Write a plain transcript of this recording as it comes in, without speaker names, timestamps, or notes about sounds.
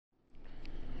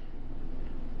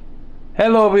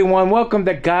Hello, everyone. Welcome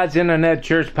to God's Internet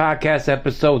Church Podcast,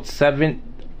 episode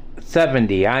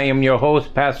 770. I am your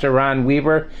host, Pastor Ron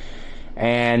Weaver,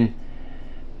 and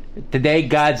today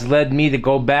God's led me to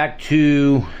go back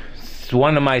to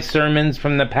one of my sermons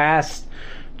from the past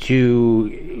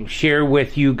to share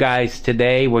with you guys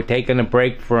today. We're taking a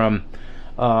break from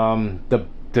the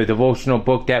devotional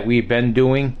book that we've been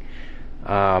doing,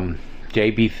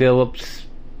 J.B. Phillips'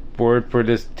 Word for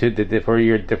this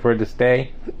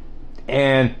day.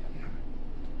 And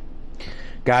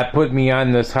God put me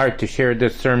on this heart to share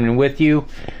this sermon with you.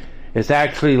 It's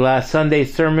actually last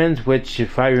Sunday's sermons, which,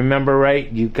 if I remember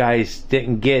right, you guys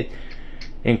didn't get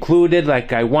included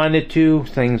like I wanted to.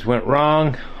 Things went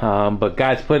wrong, but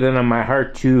God's put it on my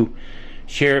heart to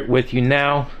share it with you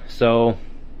now. So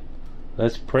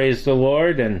let's praise the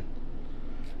Lord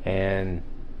and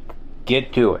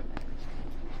get to it.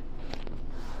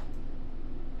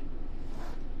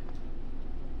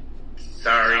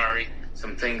 Sorry,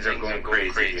 some things are going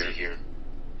crazy here.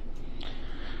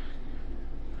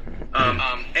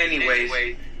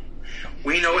 Anyways,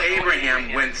 we know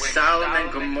Abraham, when Sodom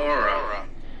and Gomorrah,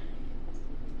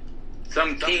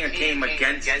 some king came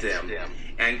against them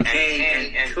and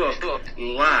came and took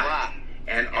Lot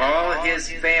and all his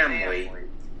family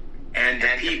and the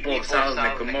people of Sodom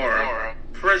and Gomorrah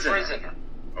prisoner.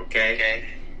 Okay?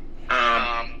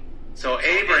 So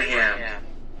Abraham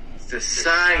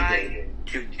decided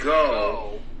to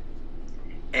go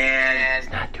and...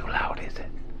 It's not too loud, is it?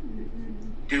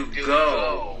 To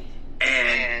go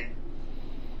and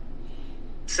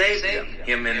save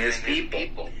him and his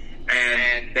people.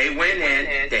 And they went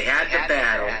in, they had the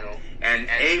battle, and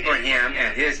Abraham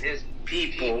and his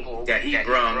people that he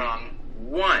brought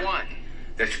won.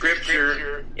 The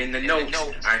scripture in the notes,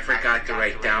 I forgot to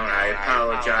write down. I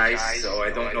apologize, so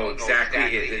I don't know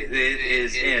exactly. It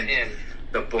is in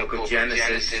the book of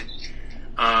Genesis.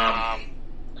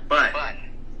 But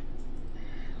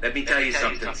let me tell you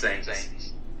something,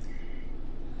 saints.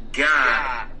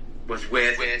 God was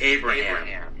with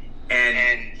Abraham,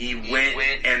 and he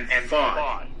went and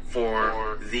fought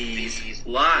for these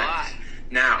lives.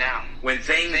 Now, when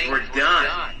things were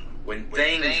done,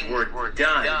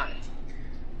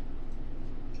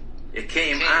 it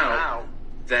came out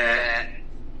that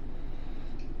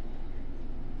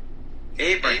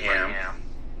Abraham,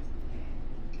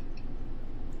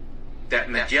 that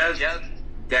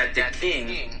the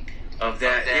king of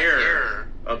that era,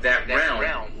 of that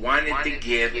realm, wanted to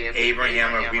give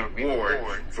Abraham a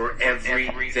reward for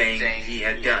everything he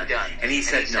had done. And he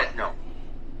said no.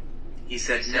 He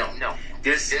said no.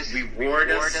 This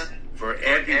reward us for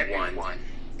everyone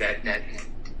that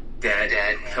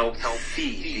helped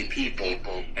feed the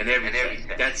people and everything.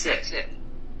 That's it.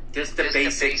 Just the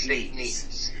basic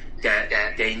needs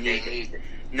that they needed.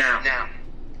 Now,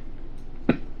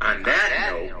 on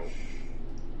that note,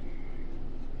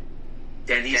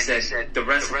 then he said, the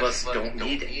rest of us don't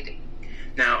need it.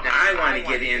 Now, I want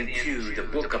to get into the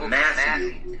book of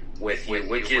Matthew with you,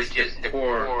 which is the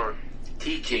core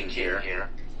teaching here.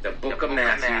 The book of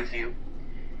Matthew.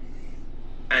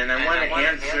 And I want to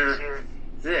answer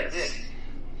this.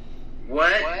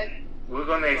 We're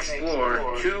going to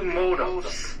explore two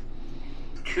motives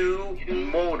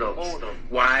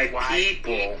why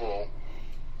people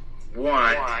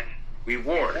want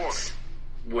rewards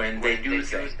when they do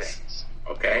things.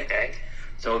 Okay?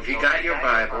 So if you got your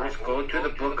Bibles, go to the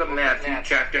book of Matthew,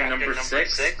 chapter number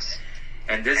 6.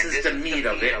 And this is the meat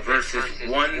of it, verses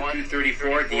 1 through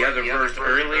 34. The other verse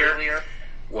earlier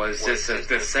was just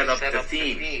to set up the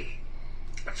theme.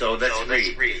 So let's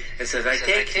read. It says, I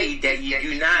take heed that ye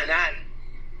do not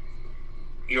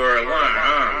your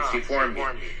arms before me,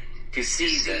 to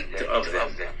seize of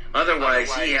them.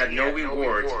 Otherwise ye have no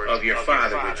rewards of your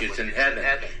Father which is in heaven.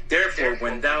 Therefore,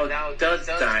 when thou dost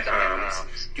thy alms,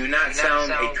 do not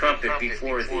sound a trumpet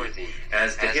before thee,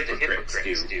 as the hypocrites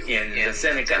do in the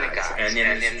synagogues and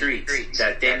in the streets,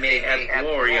 that they may have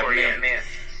glory of men.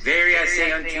 Verily I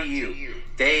say unto you,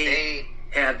 they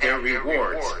have their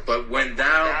rewards. But when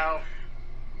thou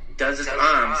doest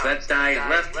alms, let thy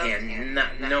left hand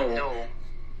not know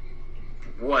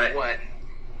what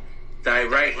thy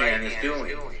right hand is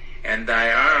doing, and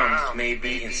thy arms may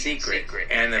be in secret,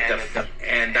 and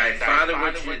thy Father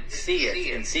which seeth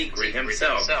in secret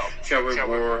himself shall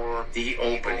reward thee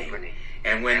openly.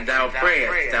 And when thou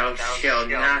prayest, thou shalt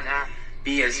not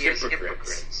be as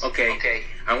hypocrites. Okay,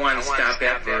 I want to stop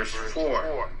at verse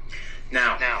 4.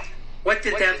 Now, what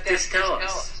did that just tell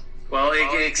us? Well,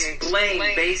 it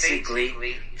explained basically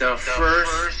the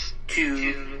first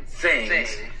two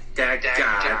things that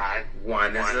God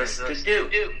wanted us to do.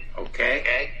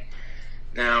 Okay?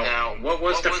 Now, what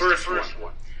was the first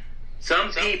one?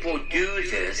 Some people do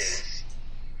this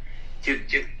to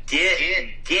get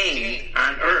gain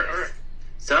on earth.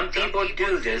 Some people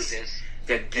do this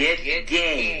to get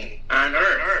gain on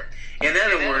earth. In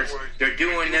other words, they're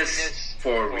doing this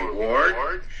for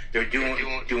reward. They're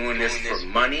doing this for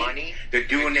money. They're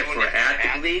doing it for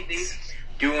athletes.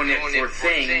 Doing it for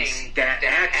things that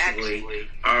actually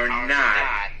are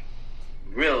not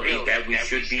really that we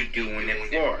should be doing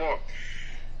it for.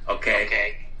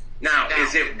 Okay? Now,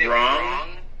 is it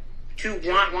wrong to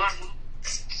want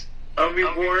a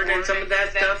reward and some of that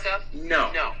stuff?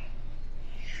 No.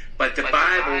 But the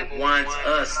Bible wants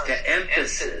us to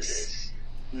emphasize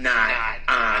not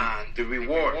on the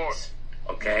rewards.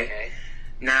 Okay?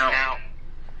 Now,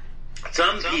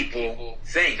 some people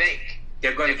think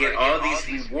they're going to get all these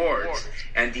rewards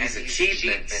and these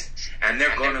achievements, and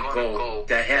they're going to go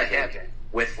to heaven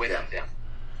with them.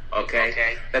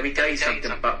 Okay? Let me tell you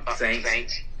something about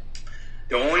saints.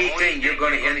 The only thing you're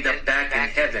going to end up back in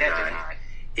heaven on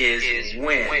is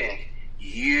when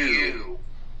you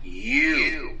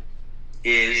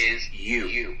is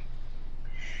you.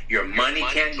 Your money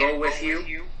can't go with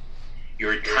you.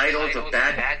 Your titles of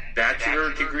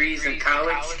bachelor degrees in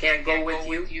college can't go with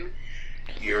you.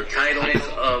 Your titles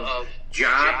of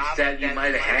jobs that you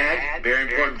might have had,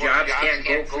 very important jobs, can't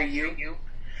go for you.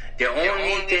 The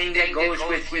only thing that goes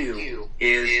with you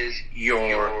is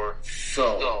your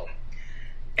soul.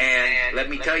 And let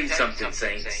me tell you something,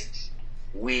 saints.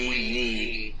 We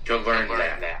need to learn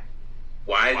that.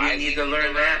 Why do we need to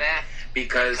learn that?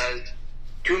 Because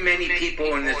too many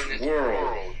people in this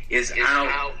world is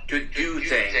out to do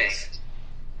things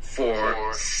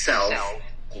for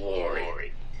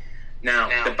self-glory. Now,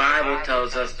 the Bible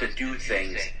tells us to do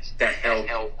things that help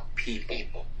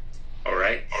people.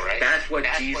 Alright? That's what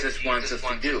Jesus wants us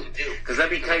to do. Because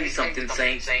let me tell you something,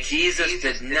 saints. Jesus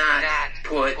did not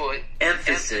put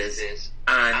emphasis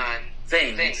on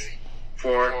things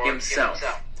for himself.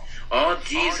 All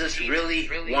Jesus really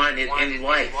wanted in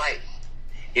life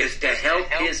is to help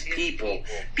his people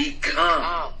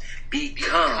become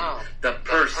the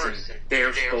person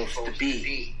they're supposed to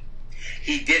be.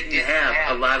 He didn't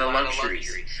have a lot of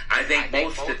luxuries. I think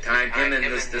most of the time him and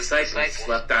his disciples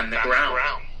slept on the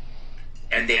ground.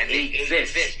 And they ate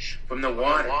fish from the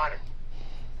water.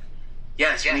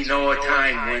 Yes, we know a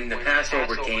time when the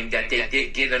Passover came that they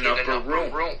did get an upper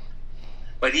room.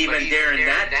 But even during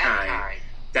that time,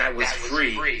 that was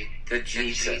free to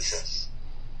Jesus.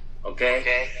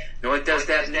 Okay? Now what does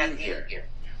that mean here?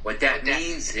 What that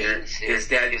means here is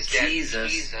that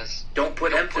Jesus don't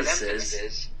put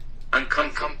emphasis on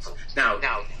comfort. Now,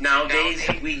 nowadays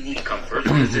we need comfort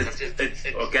because it's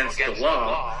against the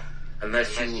law,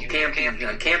 unless you camping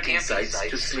on camping sites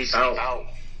to sleep out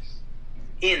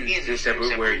in just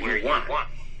everywhere you want.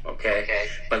 Okay?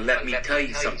 But let me tell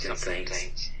you something,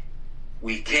 saints.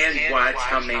 We can't watch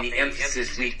how many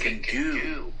emphasis we can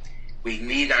do. We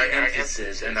need our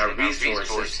emphasis and our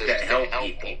resources to help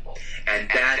people. And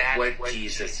that's what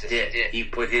Jesus did. He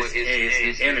put his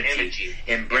energy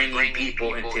in bringing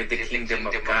people into the kingdom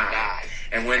of God.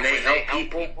 And when they helped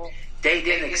people, they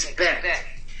didn't expect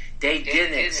to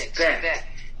get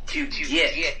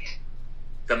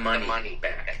the money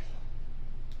back.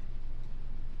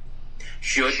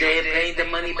 Should they have paid the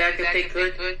money back if they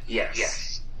could? Yes.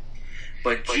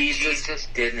 But Jesus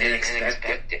didn't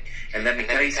expect it. And let me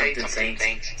tell you something,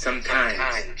 saints.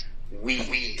 Sometimes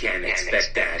we can't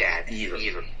expect that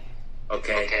either.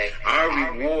 Okay?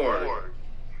 Our reward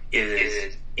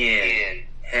is in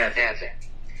heaven.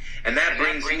 And that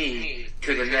brings me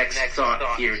to the next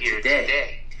thought here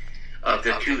today of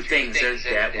the two things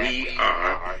that we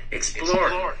are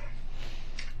exploring.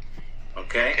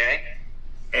 Okay?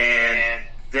 And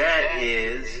that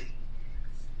is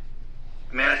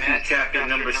Matthew chapter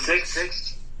number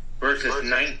 6, verses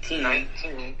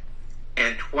 19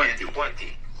 and 20.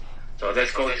 So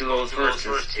let's go to those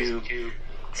verses to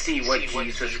see what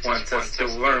Jesus wants us to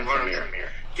learn from here.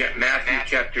 Matthew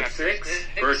chapter 6,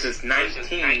 verses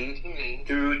 19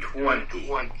 through 20.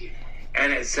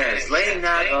 And it says, "Lay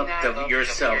not up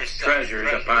yourselves treasures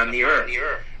upon the earth,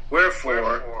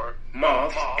 wherefore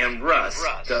moth and rust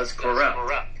does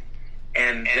corrupt,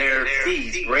 and their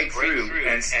thieves break through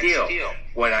and steal."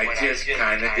 What I just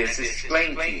kind of just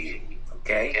explained to you.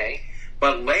 Okay?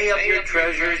 "But lay up your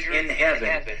treasures in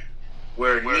heaven,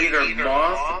 where neither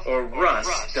moth or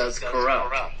rust does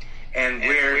corrupt, and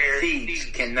where thieves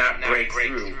cannot break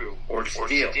through or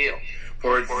steal.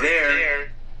 For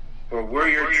where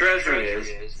your treasure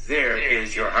is, there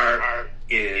is your heart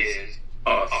is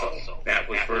also." That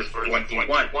was verse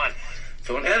 21.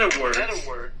 So in other words,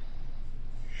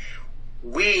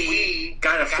 we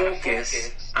gotta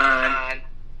focus on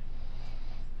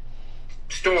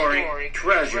storing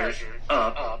treasures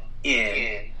up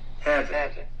in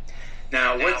heaven.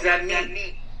 Now, what does that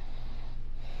mean?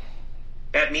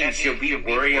 That means should we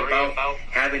worry about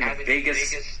having the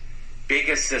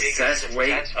biggest success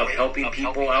rate of helping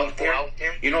people out there?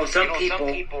 You know, some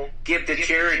people give to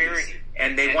charities,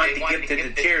 and they want to give to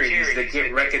the charities to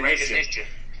get recognition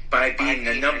by being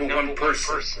the number one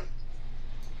person,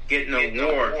 getting an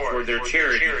award for their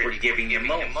charity for giving the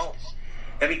most.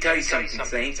 Let me tell you something,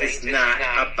 saints. It's not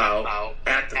about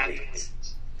athletes.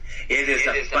 It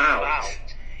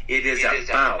is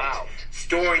about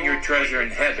storing your treasure in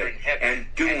heaven and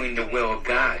doing the will of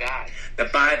God. The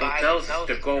Bible tells us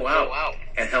to go out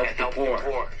and help the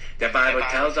poor. The Bible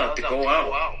tells us to go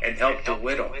out and help the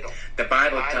widow. The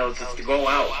Bible tells us to go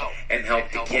out and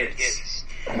help the kids.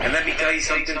 And let me tell you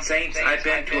something, saints. I've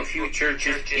been to a few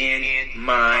churches in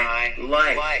my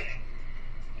life.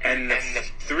 And the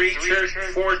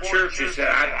four churches that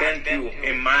I've been to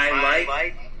in my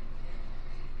life,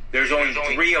 there's only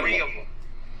three of them.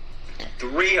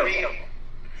 Three of them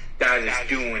that is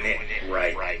doing it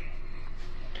right.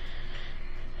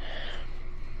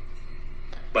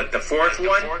 But the fourth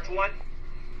one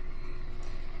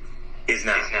is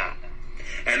not.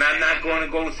 And I'm not going to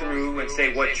go through and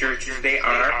say what churches they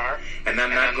are, and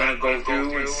I'm not going to go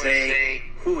through and say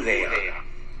who they are.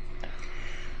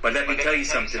 But let me tell you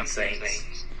something,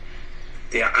 saints.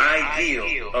 The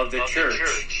ideal of the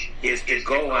church is to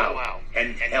go out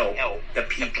and help the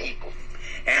people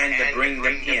and to bring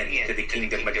them in to the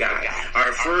kingdom of God.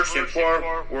 Our first and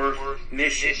foremost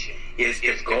mission is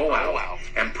to go out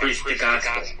and preach the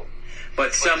gospel.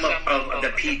 But some of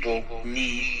the people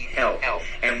need help.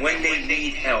 And when they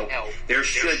need help, there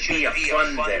should be a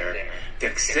fund there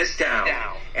to sit down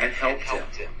and help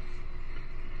them.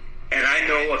 And I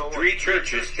know of 3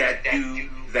 churches that do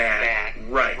that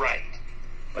right.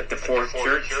 But the fourth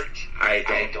church, they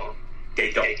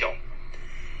don't.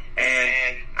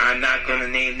 And I'm not going to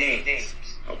name names,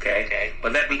 okay?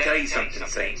 But let me tell you something,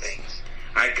 saints.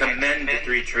 I commend the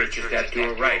 3 churches that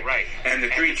do it right. And the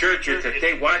 3 churches, if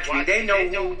they watch me, they know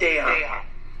who they are.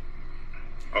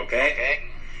 Okay?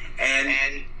 And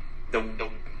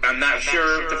I'm not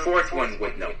sure if the fourth one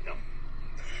would know.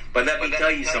 But let me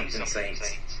tell you something,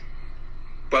 saints.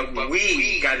 But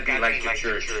we got to be like the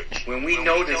church. When we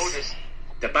notice,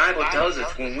 the Bible tells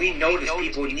us, when we notice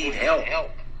people need help,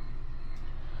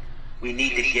 we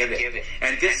need to give it.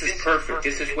 And this is perfect.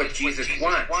 This is what Jesus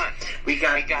wants. We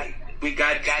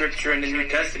got scripture in the New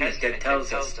Testament that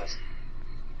tells us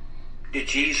that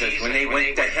Jesus, when they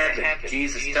went to heaven,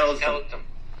 Jesus tells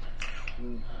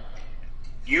them,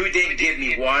 you didn't give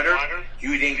me water,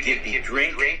 you didn't give me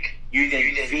drink, you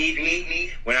didn't feed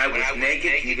me. When I was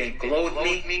naked, you didn't clothe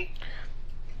me.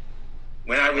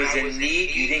 When I was in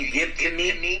need, you didn't give to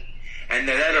me. And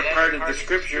the other part of the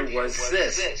scripture was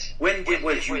this. When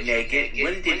was you naked?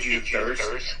 When did you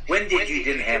thirst? When did you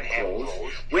didn't have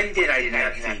clothes? When did I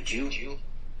not feed you?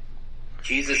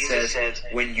 Jesus says,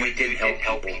 when you didn't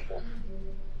help people.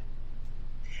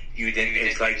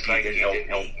 It's like you didn't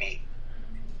help me.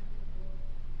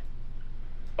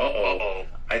 Uh-oh.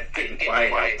 I'm getting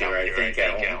quiet out there, I think,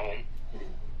 at home.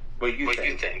 What do you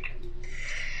think?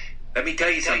 Let me tell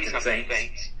you something,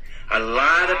 saints. A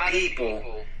lot of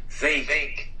people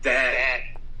think that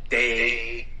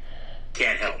they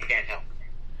can't help.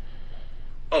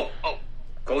 Oh,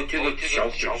 go to the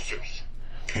shelters.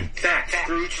 In fact,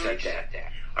 Scrooge said that.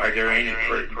 Are there any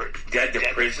the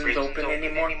prisons open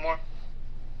anymore?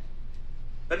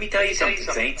 Let me tell you something,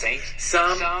 saints.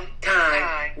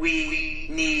 Sometimes we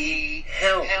need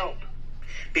help.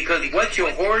 Because what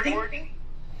you're hoarding,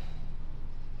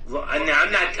 I'm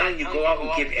not telling you go out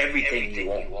and give everything you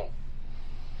want.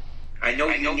 I know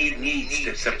you need needs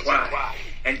to supply.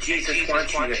 And Jesus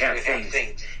wants you to have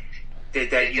things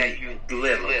that you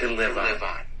live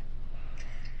on.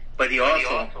 But He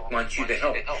also wants you to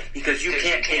help. Because you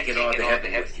can't take it all to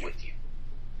heaven with you.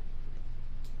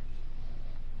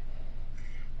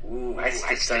 Ooh, I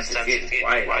sense it getting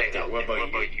quiet out there. What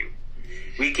about you?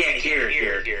 We can't hear it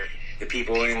here. The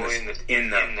people in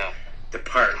the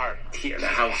park here, the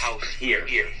house here.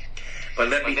 But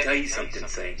let me tell you something,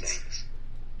 saints.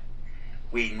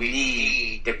 We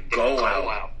need to go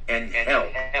out and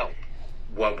help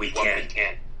what we can.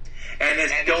 And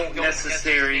it don't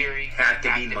necessarily have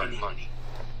to be money.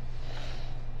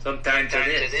 Sometimes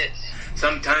it is.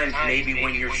 Sometimes maybe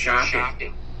when you're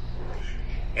shopping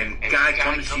and God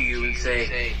comes to you and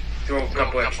say, throw a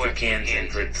couple extra cans in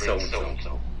for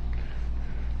so-and-so.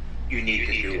 You need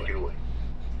to do it.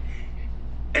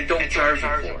 And don't charge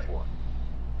them for it.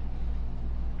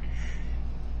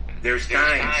 there's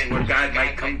times where God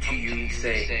might come to you and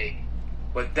say,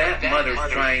 what that mother's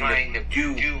trying to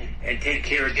do and take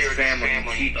care of this family, and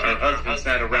her husband's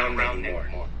not around anymore.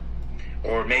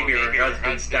 Or maybe her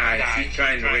husband's died, she's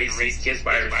trying to raise these kids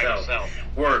by herself,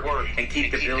 work, and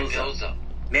keep the bills up.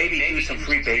 Maybe do some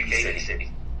free babysitting.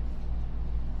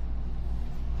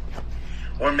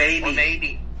 Or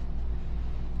maybe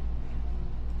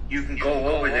you can go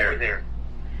over there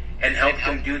and help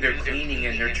them do their cleaning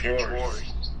and their chores.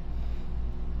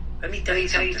 Let me tell you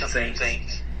something,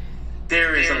 saints.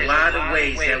 There is a lot of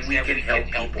ways that we can help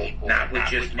people, not with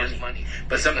just money.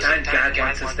 But sometimes God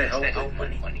wants us to help with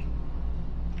money.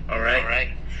 Alright?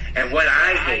 And what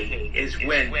I hate is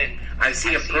when I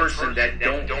see a person that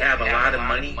don't have a lot of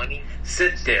money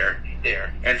sit there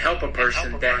and help a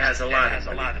person that has a lot of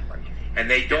money. And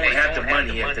they don't have the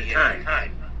money at the time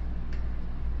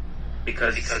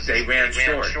because they ran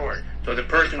short. So the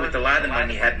person with a lot of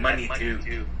money had money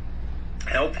to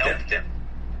help them.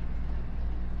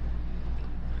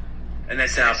 And they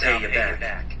say, I'll pay you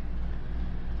back.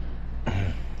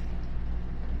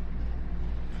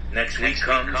 Next week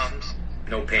comes,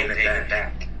 no payment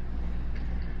back.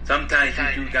 Sometimes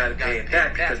you do gotta pay it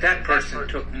back because that person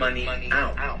took money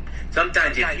out.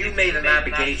 Sometimes if you made an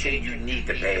obligation, you need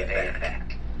to pay it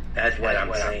back. That's what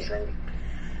I'm saying.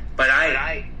 But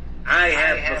I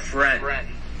have a friend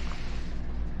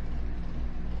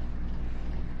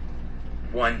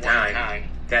one time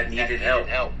that needed help.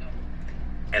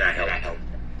 And I helped him.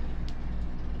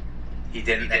 He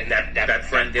didn't. That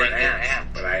friend didn't ask,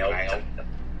 but I helped him.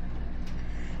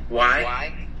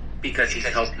 Why? Because he's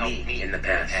helped me in the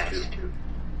past too.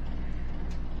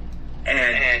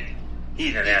 And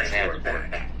he didn't ask for it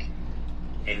back.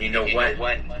 And you know what?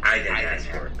 I didn't ask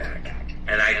for it back,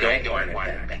 and I don't want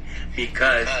it back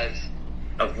because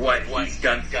of what he's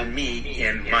done for me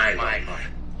in my life.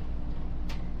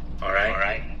 All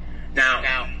right.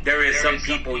 Now, there is some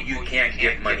people you can't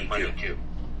give money to.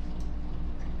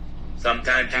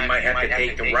 Sometimes you might have to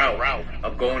take the route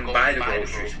of going by the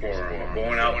groceries for them, or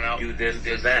going out and do this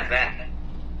or that.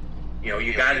 You know,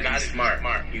 you got to be smart.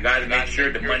 You got to make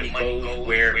sure the money goes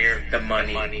where the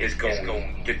money is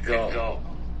going to go.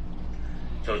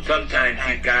 So sometimes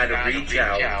you got to reach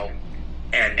out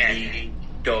and meet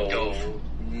those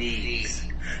needs.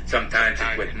 Sometimes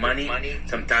it's with money,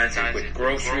 sometimes it's with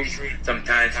groceries,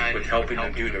 sometimes it's with helping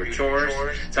them do their chores,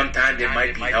 sometimes it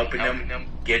might be helping them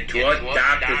get to a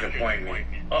doctor's appointment.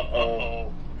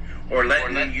 Or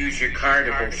letting them use your car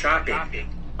to go shopping.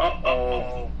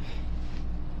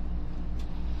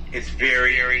 It's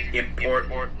very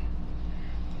important.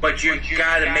 But you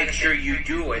gotta make sure you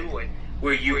do it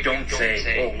where you don't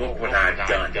say, oh, look what I've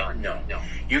done. No.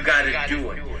 You gotta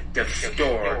do it to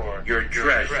store your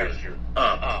treasure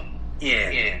up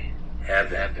in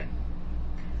heaven.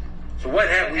 So what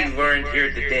have we learned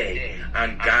here today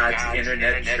on God's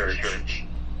Internet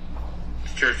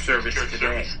Church service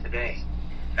today?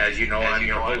 As you know, I'm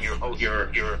your host,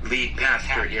 your lead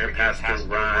pastor here, Pastor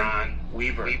Ron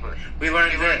Weaver. We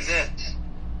learned this.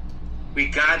 We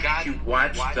got to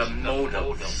watch the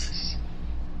motives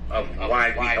of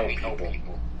why we help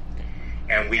people.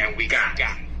 And we got to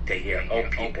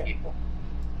help people.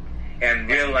 And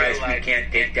realize we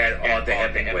can't take that all to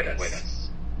heaven with us.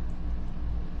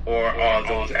 Or all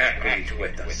those accolades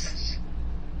with us.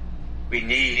 We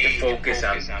need to focus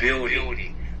on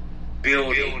building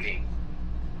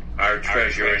our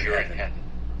treasure in heaven.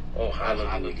 Oh,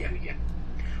 hallelujah.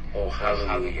 Oh,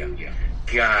 hallelujah.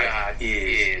 God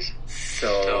is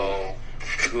so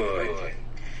good.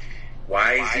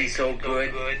 Why is He so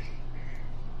good?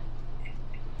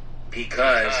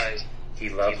 Because He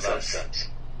loves us.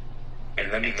 And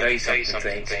let me tell you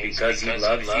something, saints. Because He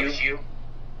loves you,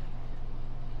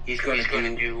 He's going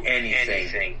to do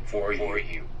anything for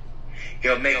you.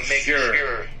 He'll make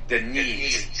sure the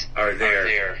needs are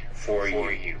there for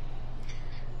you.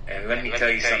 And let me tell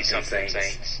you something,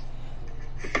 saints.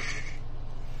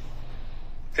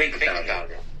 Think about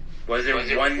it. Was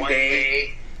there one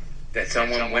day that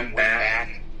someone went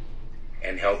back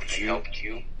and helped you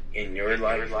in your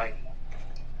life?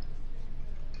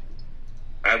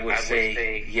 I would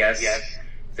say yes,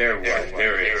 there was.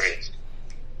 There is.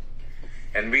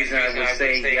 And the reason I would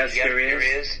say yes, there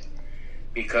is,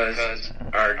 because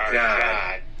our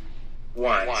God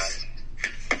wants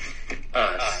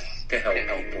us to help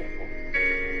people.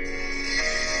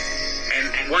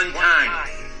 And one time,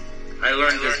 I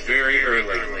learned this very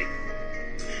early.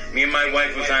 Me and my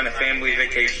wife was on a family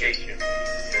vacation.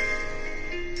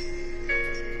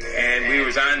 And we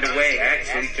was on the way,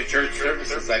 actually, to church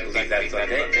services, I believe that's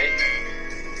Sunday.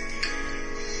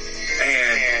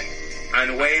 And on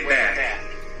the way back,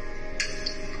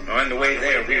 On the way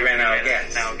there, we ran out of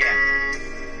gas.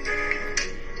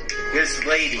 This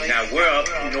lady, now we're up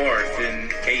north in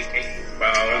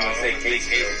I don't want to say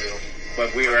Caseville,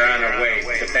 but we were on our way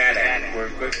to Bad Axe. We're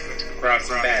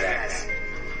crossing Bad Axe.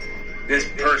 This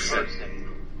person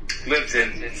lives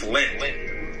in Flint.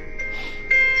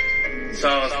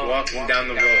 Saw us walking down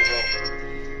the road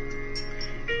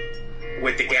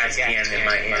with the gas can in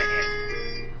my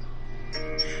hand.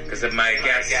 Because of my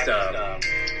gas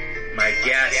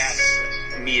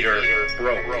meter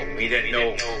broke. We didn't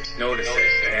notice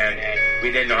it, and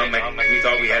we didn't know how much. We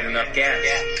thought we had enough gas.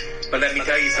 But let me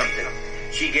tell you something.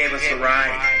 She gave us a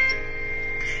ride,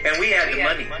 and we had the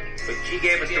money, but she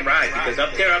gave us the ride because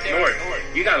up there, up north,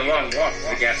 you got a long walk to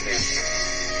the gas station.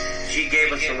 She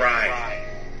gave us a ride,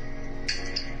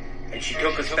 and she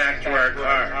took us back to our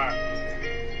car.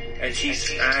 And I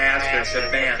asked her, I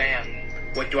said, "Ma'am,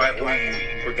 what do I owe you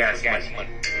for gas money?"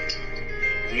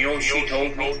 You know what she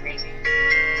told me?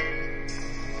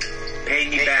 Pay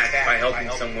me back by helping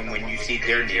someone when you see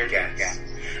their need gas.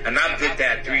 And I've did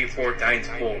that 3 or 4 times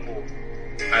full.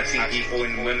 I've seen people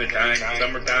in the wintertime,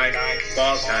 summertime,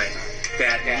 fall time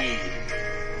that need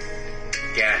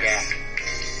gas.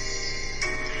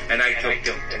 And I took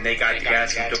them, and they got the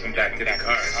gas and took them back to the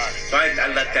car. So I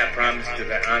let that promise to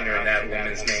the honor in that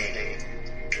woman's name.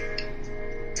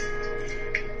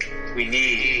 We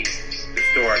need to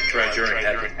store our treasure in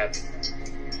heaven.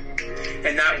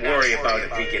 And not worry about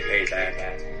if we get paid back.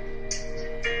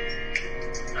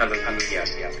 Hallelujah.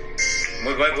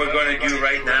 What we're going to do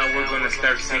right now, we're going to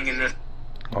start singing this.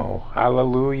 Oh,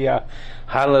 hallelujah,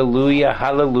 hallelujah,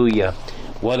 hallelujah.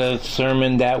 What a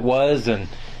sermon that was, and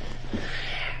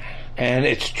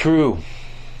it's true.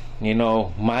 You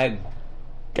know,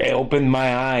 it opened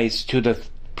my eyes to the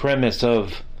premise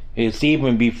of, it's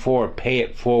even before Pay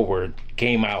It Forward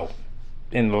came out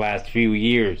in the last few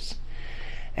years.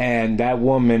 And that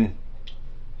woman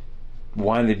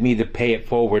wanted me to pay it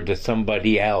forward to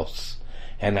somebody else.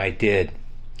 And I did.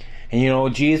 And you know,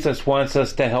 Jesus wants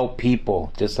us to help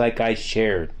people, just like I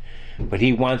shared. But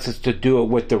He wants us to do it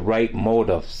with the right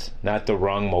motives, not the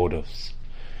wrong motives.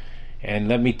 And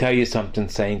let me tell you something,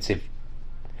 saints. If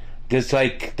just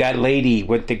like that lady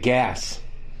with the gas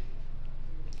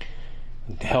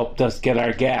helped us get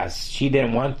our gas, she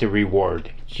didn't want the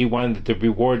reward. She wanted the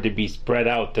reward to be spread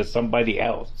out to somebody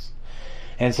else.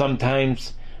 And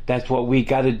sometimes that's what we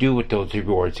got to do with those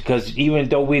rewards. Because even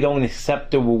though we don't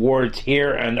accept the rewards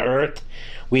here on earth,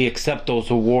 we accept those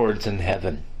rewards in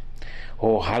heaven.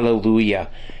 Oh, hallelujah.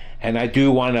 And I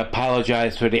do want to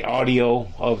apologize for the audio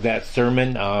of that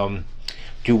sermon.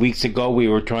 2 weeks ago, we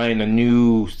were trying a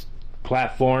new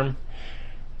platform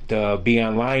to be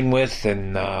online with,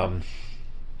 and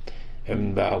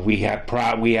we had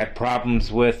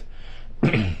problems with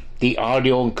the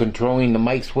audio and controlling the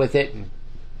mics with it.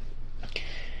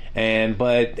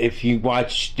 But if you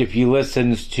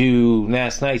listened to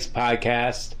last night's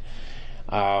podcast,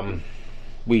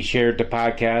 we shared the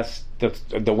podcast,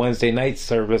 the Wednesday night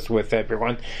service with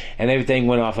everyone, and everything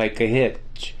went off like a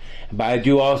hitch. But I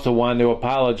do also want to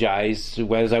apologize.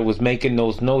 As I was making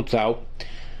those notes out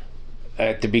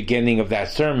at the beginning of that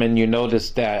sermon, you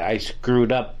noticed that I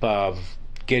screwed up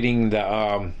getting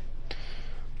the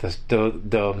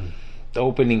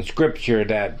opening scripture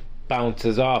that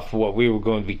bounces off what we were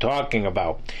going to be talking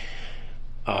about.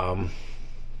 But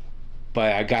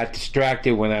I got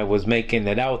distracted when I was making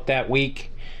it out that week,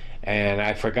 and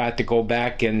I forgot to go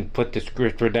back and put the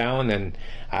scripture down, and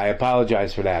I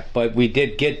apologize for that. But we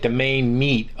did get the main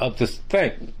meat of this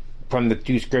thing from the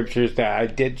 2 scriptures that I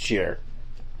did share.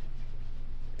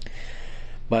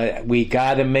 But we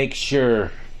got to make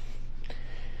sure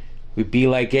we be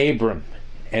like Abram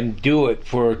and do it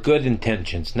for good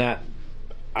intentions, not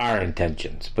our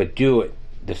intentions, but do it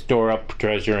to store up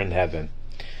treasure in heaven.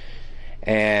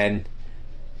 And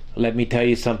let me tell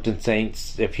you something,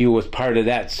 saints. If you was part of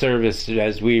that service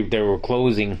as they were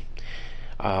closing,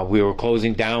 we were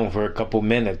closing down for a couple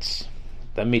minutes.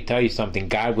 Let me tell you something.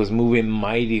 God was moving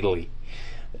mightily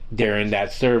during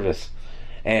that service,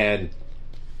 and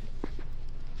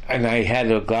I had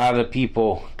a lot of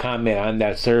people comment on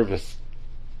that service,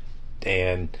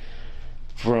 and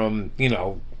from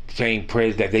saying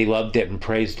praise, that they loved it and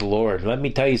praised the Lord. Let me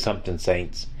tell you something,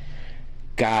 saints.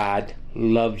 God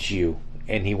loves you,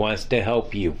 and He wants to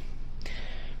help you.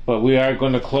 But we are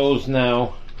going to close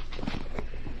now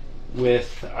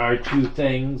with our 2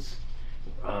 things.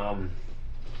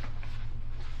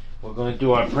 We're going to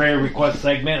do our prayer request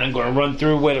segment. I'm going to run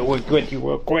through with you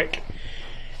real quick.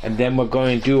 And then we're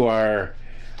going to do our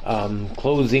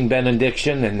closing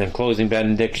benediction. And the closing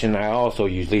benediction I also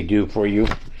usually do for you.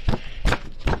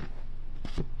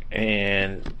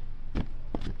 And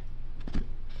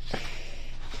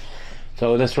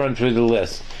so let's run through the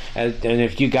list. And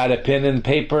if you got a pen and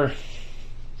paper,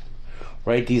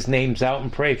 write these names out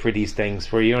and pray for these things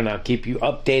for you, and I'll keep you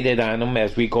updated on them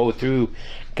as we go through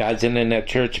God's Internet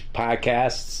Church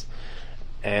podcasts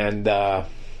and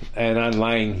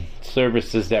online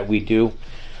services that we do.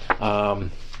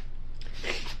 And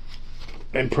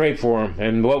pray for them.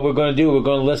 And what we're going to do, we're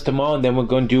going to list them all, and then we're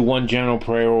going to do one general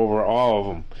prayer over all of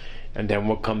them. And then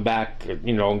we'll come back,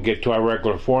 and get to our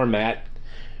regular format,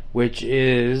 which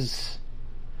is...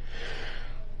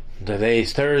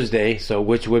 Today's Thursday, so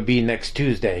which would be next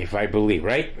Tuesday, if I believe,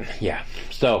 right? Yeah.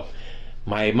 So,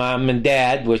 my mom and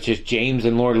dad, which is James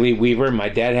and Lord Lee Weaver, my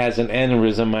dad has an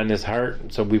aneurysm on his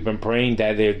heart, so we've been praying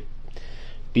that it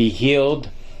be healed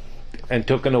and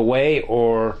taken away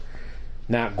or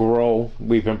not grow.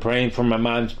 We've been praying for my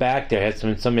mom's back. There has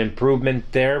been some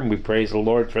improvement there, and we praise the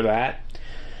Lord for that.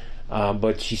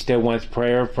 But she still wants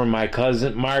prayer for my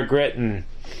cousin Margaret, and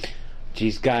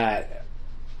she's got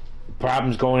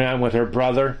problems going on with her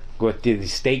brother, with the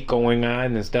estate going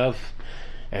on and stuff,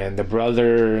 and the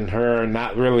brother and her are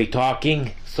not really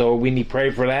talking, so we need to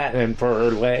pray for that, and for her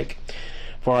leg.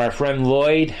 For our friend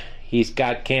Lloyd, he's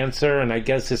got cancer, and I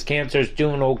guess his cancer is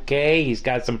doing okay. He's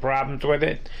got some problems with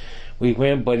it. When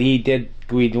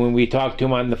we talked to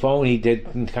him on the phone, he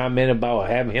did comment about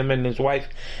him and his wife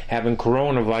having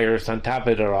coronavirus on top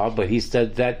of it all, but he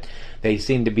said that they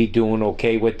seem to be doing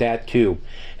okay with that too.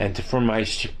 And for my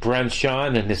friend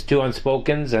Sean and his 2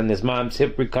 unspokens and his mom's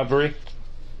hip recovery,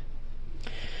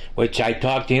 which I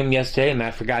talked to him yesterday and I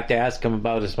forgot to ask him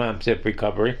about his mom's hip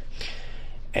recovery.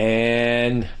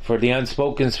 And for the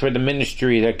unspokens, for the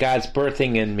ministry that God's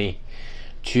birthing in me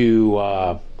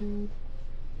to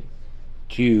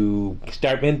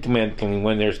start implementing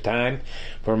when there's time.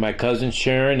 For my cousin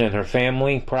Sharon and her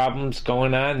family problems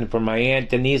going on, and for my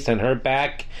Aunt Denise and her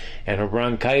back and her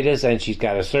bronchitis, and she's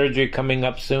got a surgery coming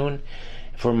up soon.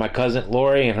 For my cousin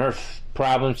Lori and her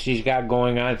problems she's got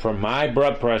going on. For my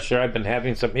blood pressure, I've been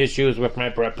having some issues with my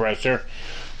blood pressure,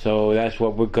 so that's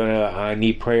what I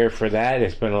need prayer for that.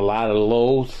 It's been a lot of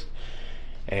lows,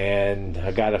 and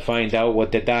I got to find out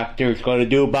what the doctor is going to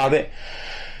do about it.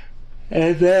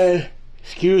 And then,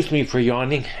 excuse me for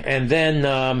yawning. And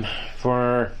then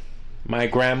for my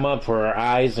grandma, for her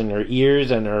eyes and her ears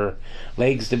and her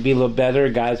legs to be a little better,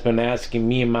 God's been asking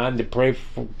me and Mom to pray,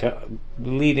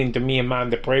 leading to me and Mom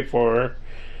to pray for her,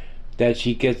 that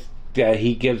He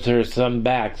gives her some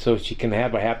back so she can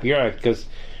have a happy life. Because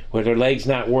with her legs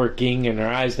not working and her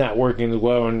eyes not working as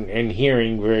well and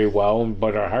hearing very well,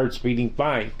 but her heart's beating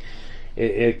fine,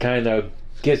 it kind of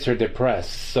gets her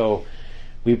depressed. So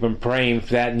we've been praying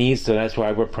for that need, so that's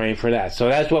why we're praying for that. So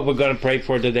that's what we're going to pray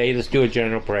for today. Let's do a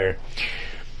general prayer.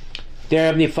 Dear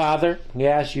Heavenly Father, we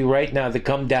ask you right now to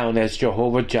come down as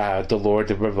Jehovah Jireh, the Lord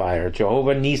the provider.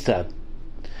 Jehovah Nisa,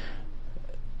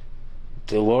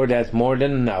 the Lord that's more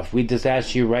than enough. We just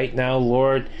ask you right now,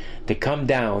 Lord, to come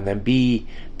down and be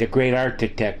the great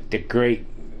architect, the great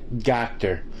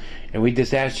doctor. And we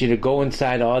just ask you to go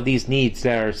inside all these needs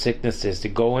that are sicknesses, to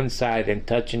go inside and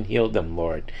touch and heal them,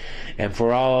 Lord. And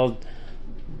for all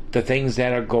the things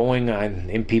that are going on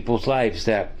in people's lives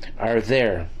that are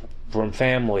there, from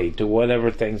family to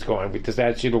whatever things going on, we just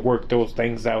ask you to work those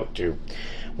things out too.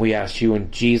 We ask you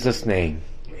in Jesus' name.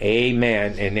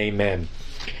 Amen and amen.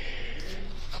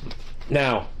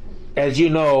 Now, as you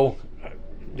know,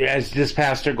 as this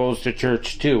pastor goes to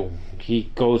church too, he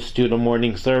goes to the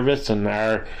morning service, and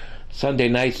our Sunday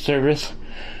night service,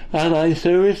 online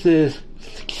service is,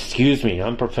 excuse me,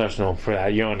 I'm professional for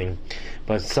that yawning,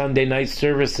 but Sunday night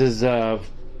services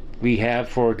we have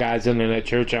for God's Internet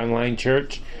Church, online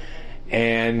church,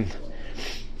 and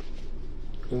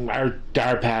our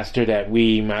pastor that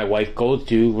my wife goes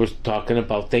to was talking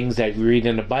about things that we read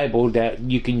in the Bible that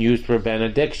you can use for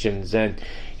benedictions, and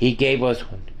he gave us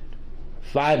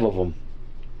 5 of them,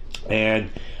 and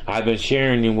I've been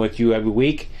sharing them with you every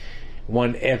week.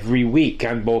 One every week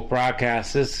on both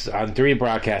broadcasts, on 3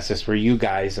 broadcasts for you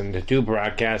guys, and the 2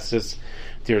 broadcasts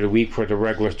during the week for the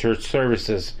regular church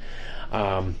services.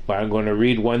 But I'm going to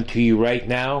read one to you right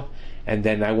now, and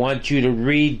then I want you to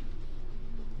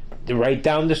write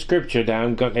down the scripture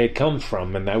that it comes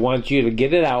from, and I want you to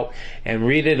get it out and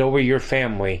read it over your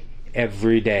family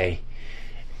every day.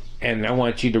 And I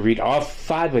want you to read all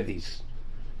 5 of these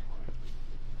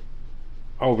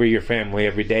over your family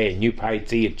every day, and you probably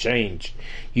see a change.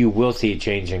 You will see a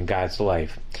change in God's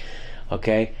life.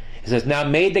 Okay? It says, now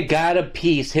may the God of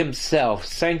peace himself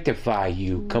sanctify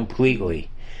you completely,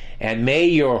 and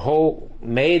may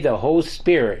the whole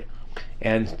spirit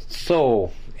and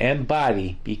soul and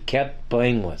body be kept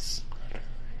blameless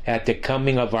at the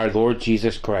coming of our Lord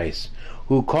Jesus Christ,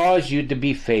 who calls you to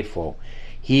be faithful.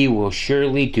 He will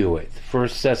surely do it. 1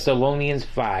 Thessalonians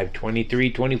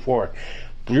 5:23-24.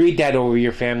 Read that over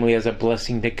your family as a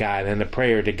blessing to God and a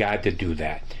prayer to God to do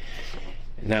that.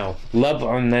 Now, love,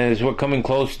 as we're coming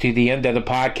close to the end of the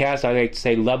podcast, I'd like to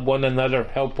say love one another,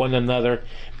 help one another,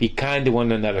 be kind to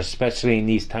one another, especially in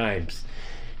these times,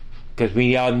 because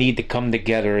we all need to come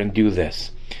together and do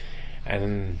this.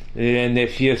 And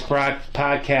if you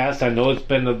podcast, I know it's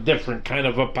been a different kind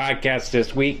of a podcast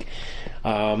this week.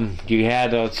 You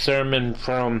had a sermon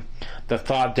from the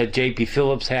thought that J.P.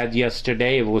 Phillips had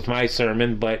yesterday. It was my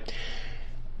sermon, but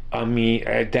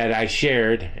that I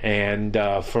shared, and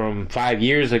from 5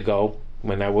 years ago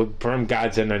when I was from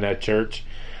God's Internet Church.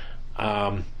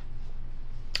 And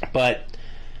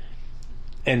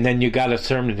then you got a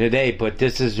sermon today, but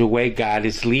this is the way God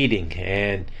is leading,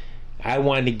 and I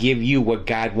want to give you what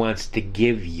God wants to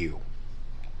give you.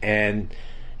 And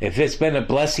if it's been a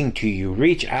blessing to you,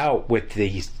 reach out with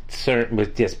this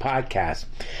podcast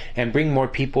and bring more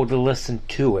people to listen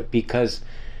to it, because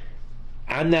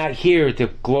I'm not here to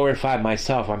glorify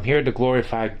myself. I'm here to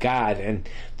glorify God, and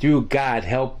through God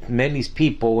help many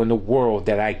people in the world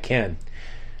that I can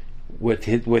with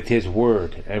His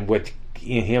word, and with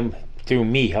Him through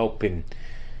me helping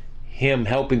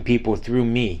people through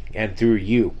me and through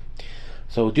you.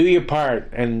 So do your part,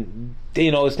 and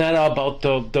it's not all about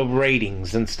the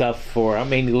ratings and stuff for how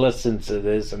many listens to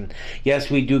this. And yes,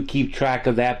 we do keep track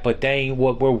of that, but that ain't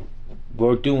what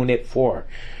we're doing it for.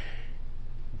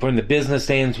 From the business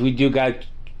ends, we do got to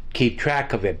keep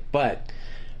track of it, but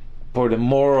for the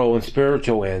moral and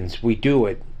spiritual ends, we do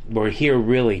it. We're here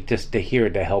really just to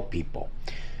help people.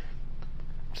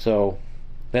 So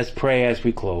let's pray as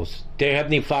we close. Dear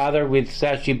Heavenly Father, we just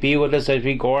ask you to be with us as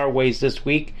we go our ways this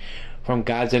week from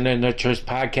God's Internet Church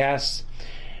podcast.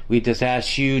 We just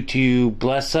ask you to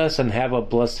bless us and have a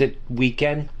blessed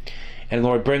weekend. And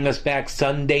Lord, bring us back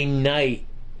Sunday night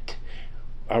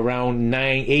around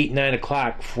 9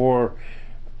 o'clock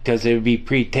because it would be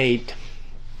pre-taped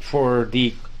for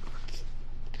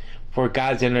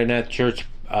God's Internet Church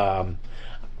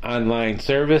online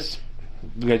service,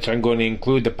 which I'm going to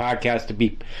include the podcast to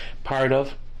be part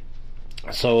of.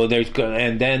 So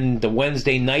and then the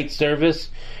Wednesday night service,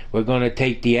 we're going to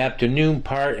take the afternoon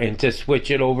part and just switch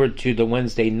it over to the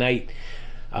Wednesday night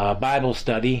Bible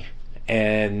study,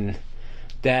 and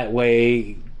that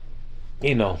way,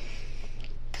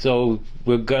 so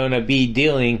we're going to be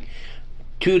dealing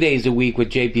 2 days a week with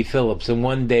J.P. Phillips, and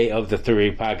 1 day of the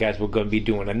 30 podcast we're going to be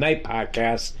doing a night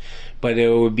podcast, but it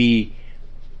will be,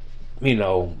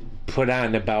 put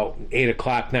on about 8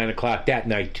 o'clock, 9 o'clock that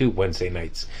night too, Wednesday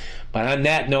nights. But on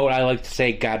that note, I like to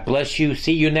say God bless you.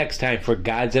 See you next time for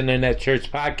God's Internet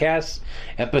Church podcast,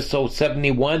 episode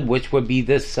 71, which will be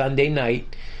this Sunday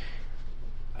night.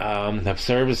 The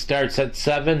service starts at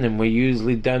 7, and we're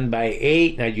usually done by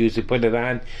 8. And I usually put it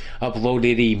on, upload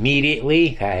it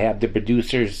immediately. I have the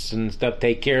producers and stuff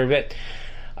take care of it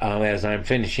as I'm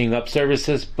finishing up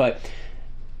services. But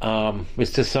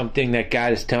it's just something that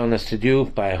God is telling us to do.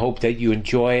 But I hope that you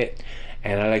enjoy it.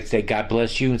 And I'd like to say God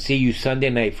bless you, and see you Sunday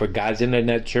night for God's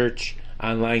Internet Church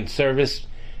online service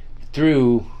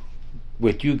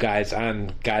with you guys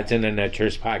on God's Internet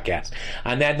Church podcast.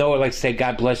 On that note, I'd like to say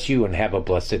God bless you and have a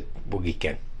blessed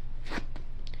weekend.